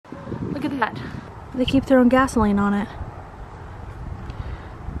Look at that. They keep throwing gasoline on it.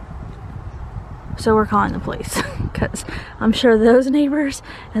 So we're calling the police because I'm sure those neighbors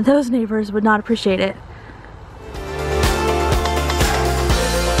and those neighbors would not appreciate it.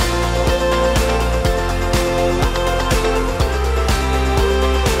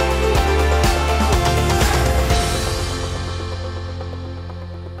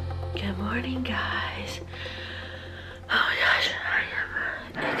 Good morning, guys. Oh my gosh,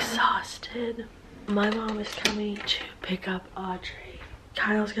 I am exhausted. My mom is coming to pick up Audrey.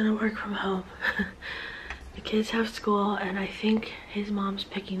 Kyle's gonna work from home. The kids have school and I think his mom's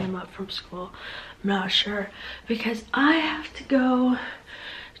picking them up from school. I'm not sure because I have to go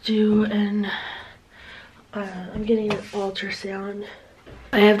do an I'm getting an ultrasound.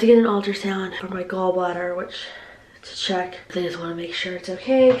 I have to get an ultrasound for my gallbladder, which to check. They just want to make sure it's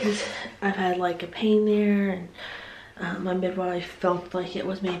okay because I've had like a pain there, and my midwife felt like it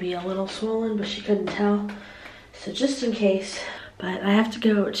was maybe a little swollen, but she couldn't tell. So just in case. But I have to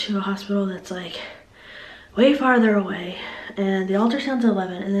go to a hospital that's like way farther away, and the ultrasound's at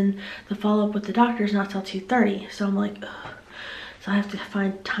 11, and then the follow-up with the doctor's not till 2:30. So I'm like, ugh. So I have to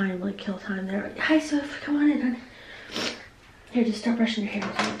find time, like kill time there. Like, hi, Soph, come on in, honey. Here, just start brushing your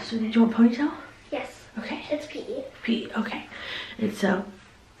hair. So do you want ponytail? Yes. Okay. It's PE. PE, okay. And so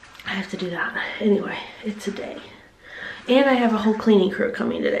I have to do that. Anyway, it's a day. And I have a whole cleaning crew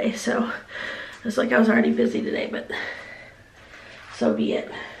coming today, so it's like I was already busy today, but so be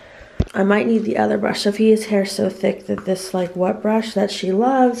it. I might need the other brush. Sophia's hair's so thick that this like wet brush that she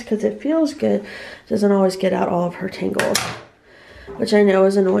loves because it feels good doesn't always get out all of her tangles, which I know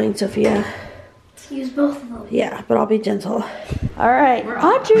is annoying, Sophia. Use both of them. Yeah, but I'll be gentle. All right,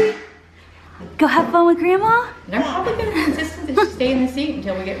 Audrey, go have fun with Grandma. They're probably going to insist that she stay in the seat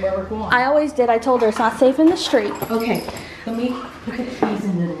until we get where we're going. I always did. I told her it's not safe in the street. Okay, let me put the keys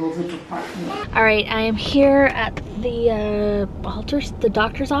into the rules of the park. All right, I am here at the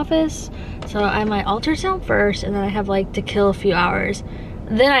doctor's office. So I have my ultrasound first, and then I have like to kill a few hours.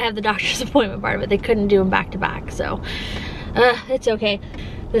 Then I have the doctor's appointment part of it. They couldn't do them back to back, so it's okay.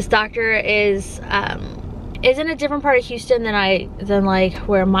 This doctor is in a different part of Houston than like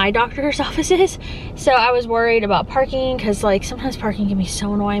where my doctor's office is. So I was worried about parking because like sometimes parking can be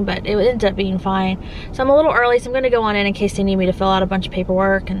so annoying, but it ended up being fine. So I'm a little early, so I'm gonna go on in case they need me to fill out a bunch of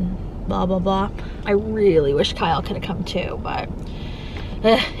paperwork and blah blah blah. I really wish Kyle could have come too, but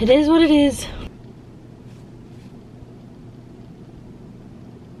it is what it is.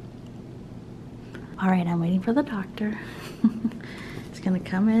 All right, I'm waiting for the doctor. It's gonna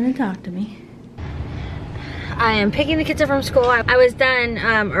come in and talk to me. I am picking the kids up from school. I was done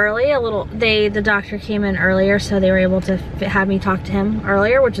early, the doctor came in earlier, so they were able to have me talk to him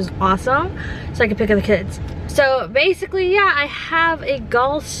earlier, which is awesome, so I could pick up the kids. So basically, yeah, I have a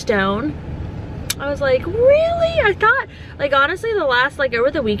gallstone. I was like, really? I thought, like honestly, like over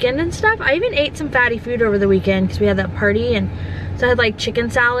the weekend and stuff, I even ate some fatty food over the weekend because we had that party, and so I had like chicken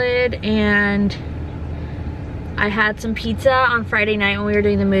salad, and I had some pizza on Friday night when we were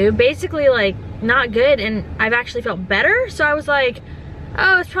doing the move. Basically like not good, and I've actually felt better. So I was like,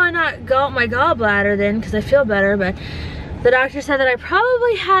 oh, it's probably not my gallbladder then because I feel better. But the doctor said that I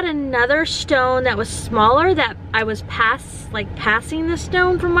probably had another stone that was smaller, that I was passing the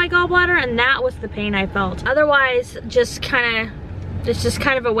stone from my gallbladder, and that was the pain I felt. Otherwise, it's just kind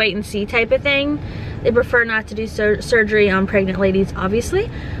of a wait and see type of thing. They prefer not to do surgery on pregnant ladies,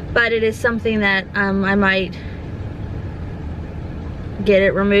 obviously, but it is something that I might get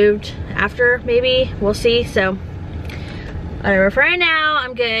it removed after, maybe. We'll see. So whatever, for right now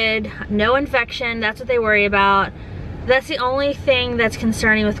I'm good. No infection, that's what they worry about. That's the only thing that's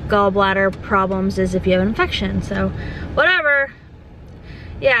concerning with gallbladder problems, is if you have an infection. So whatever.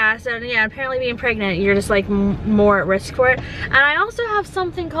 Yeah, so yeah, apparently being pregnant, you're just like more at risk for it. And I also have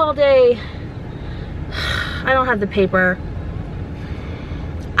something called I don't have the paper,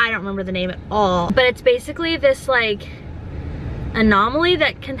 I don't remember the name at all, but it's basically this like anomaly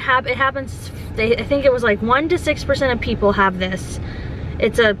that can happen. It happens, I think it was like 1 to 6% of people have this.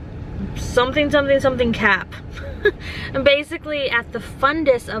 It's a something cap. And basically at the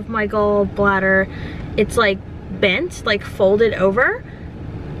fundus of my gallbladder, it's like bent, like folded over,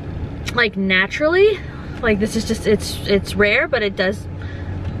 like naturally. Like this is just, it's rare, but it does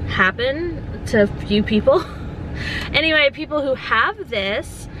happen to a few people. Anyway, people who have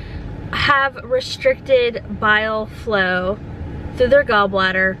this have restricted bile flow through their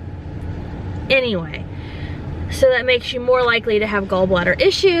gallbladder anyway. So that makes you more likely to have gallbladder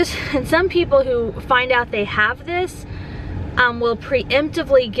issues. And some people who find out they have this will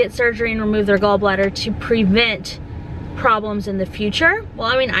preemptively get surgery and remove their gallbladder to prevent problems in the future. Well,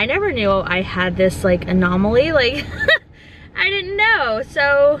 I mean, I never knew I had this like anomaly, like I didn't know,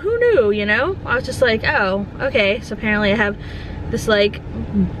 so who knew, you know? I was just like, oh, okay, so apparently I have this like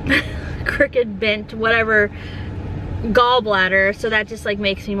crooked, bent, whatever gallbladder, so that just like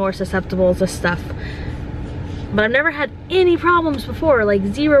makes me more susceptible to stuff. But I've never had any problems before, like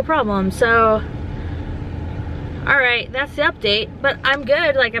 0 problems, so alright, that's the update. But I'm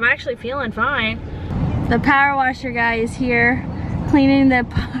good, like I'm actually feeling fine. The power washer guy is here cleaning the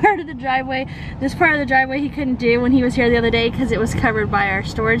part of the driveway. This part of the driveway he couldn't do when he was here the other day because it was covered by our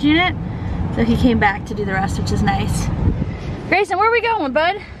storage unit. So he came back to do the rest, which is nice. Grayson, where are we going,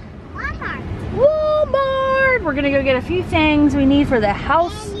 bud? Walmart. Walmart! We're gonna go get a few things we need for the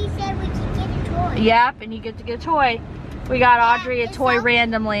house. And you said we could get a toy. Yep, and you get to get a toy. We got Audrey a toy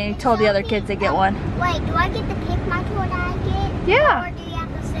randomly, told the other kids to get one. Wait, do I get to pick my toy that I get? Yeah. Or do you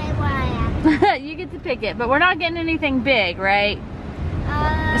have to say what I have? You get to pick it, but we're not getting anything big, right?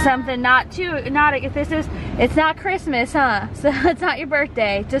 Something not too, if this is, it's not Christmas, huh? So it's not your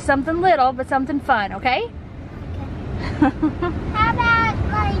birthday. Just something little, but something fun, okay? How about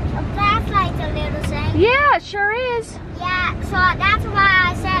like a flashlight's a little thing? Yeah, it sure is. Yeah, so that's why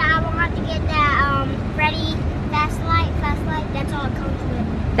I said I want to get that Freddy flashlight. That's all it comes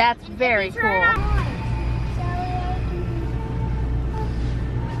with. That's very cool.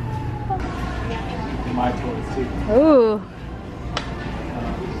 My toys too. Ooh.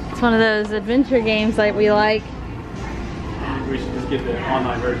 It's one of those adventure games like we like. We should just get the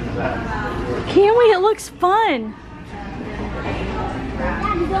online version of that. Can we? It looks fun.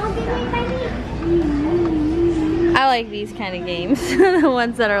 I like these kind of games. The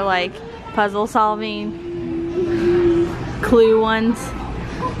ones that are like puzzle solving, clue ones.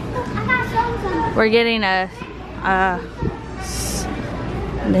 We're getting a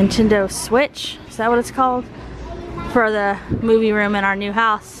Nintendo Switch. Is that what it's called? For the movie room in our new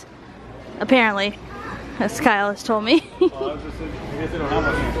house. Apparently. As Kyle has told me. I guess they don't have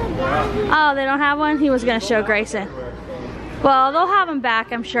one. Oh, they don't have one? He was going to show Grayson. Well, they'll have them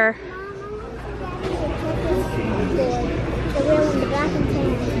back, I'm sure.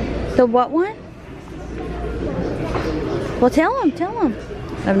 The what one? Well, tell him.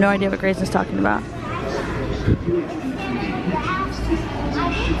 I have no idea what Grayson's talking about.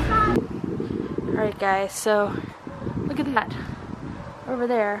 Alright guys, so look at that. Over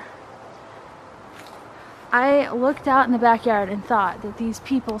there. I looked out in the backyard and thought that these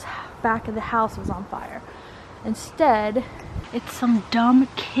people's back of the house was on fire. Instead, it's some dumb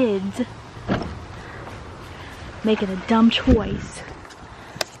kids making a dumb choice.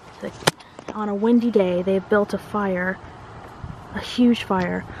 Like, on a windy day, they've built a fire, a huge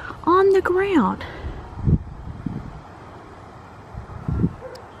fire, on the ground.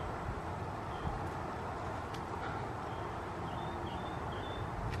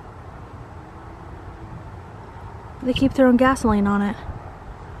 They keep throwing gasoline on it.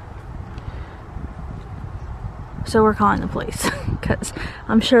 So we're calling the police because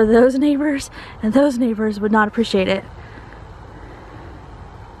I'm sure those neighbors and those neighbors would not appreciate it.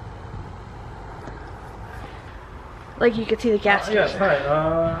 Like you could see the gas station. Yes, hi.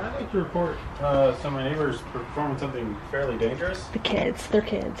 I'd like to report some of my neighbors performing something fairly dangerous. The kids, they're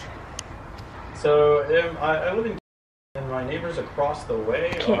kids. So I live in, and my neighbors across the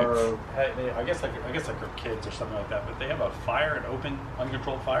way are, I guess like they're kids or something like that. But they have a fire, an open,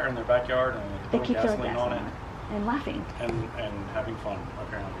 uncontrolled fire in their backyard, and They they keep throw throwing gasoline on it and laughing. and having fun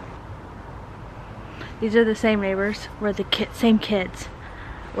apparently. These are the same neighbors where the same kids,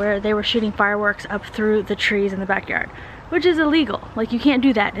 where they were shooting fireworks up through the trees in the backyard, which is illegal. Like you can't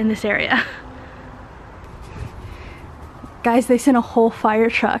do that in this area. Guys, they sent a whole fire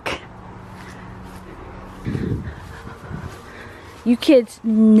truck. You kids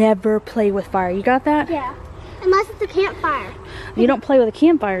never play with fire. You got that? Yeah. Unless it's a campfire. You don't play with a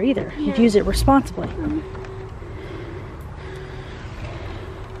campfire either. You use it responsibly.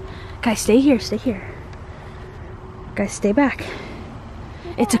 Guys, stay here, stay here. Guys, stay back.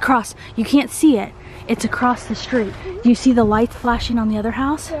 It's across. You can't see it. It's across the street. Do you see the lights flashing on the other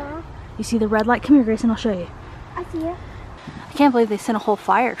house? Yeah. You see the red light? Come here, Grayson, I'll show you. I see it. I can't believe they sent a whole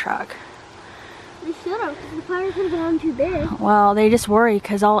fire truck. They should have, because the fire could have gone too big. Well, they just worry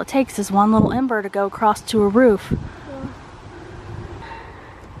because all it takes is one little ember to go across to a roof. Yeah.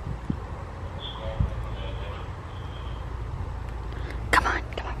 Come on,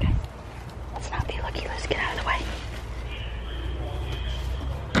 guys. Let's not be lucky. Let's get out of the way.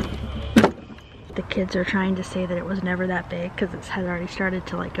 The kids are trying to say that it was never that big because it had already started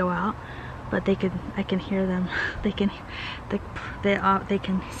to like go out. but I can hear them. They can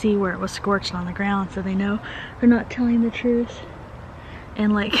see where it was scorched on the ground, so they know they're not telling the truth.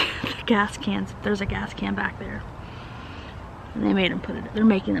 And like the gas cans, there's a gas can back there, and they're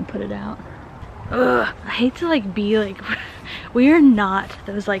making them put it out. Ugh, I hate to like be like, we are not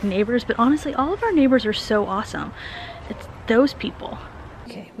those like neighbors, but honestly all of our neighbors are so awesome. It's those people.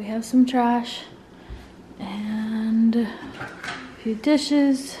 Okay, we have some trash and a few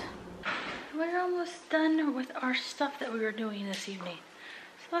dishes. We're almost done with our stuff that we were doing this evening.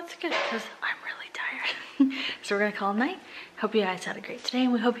 So that's good because I'm really tired. So we're gonna call it night. Hope you guys had a great day,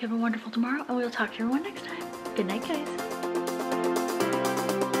 and we hope you have a wonderful tomorrow, and we'll talk to everyone next time. Good night, guys.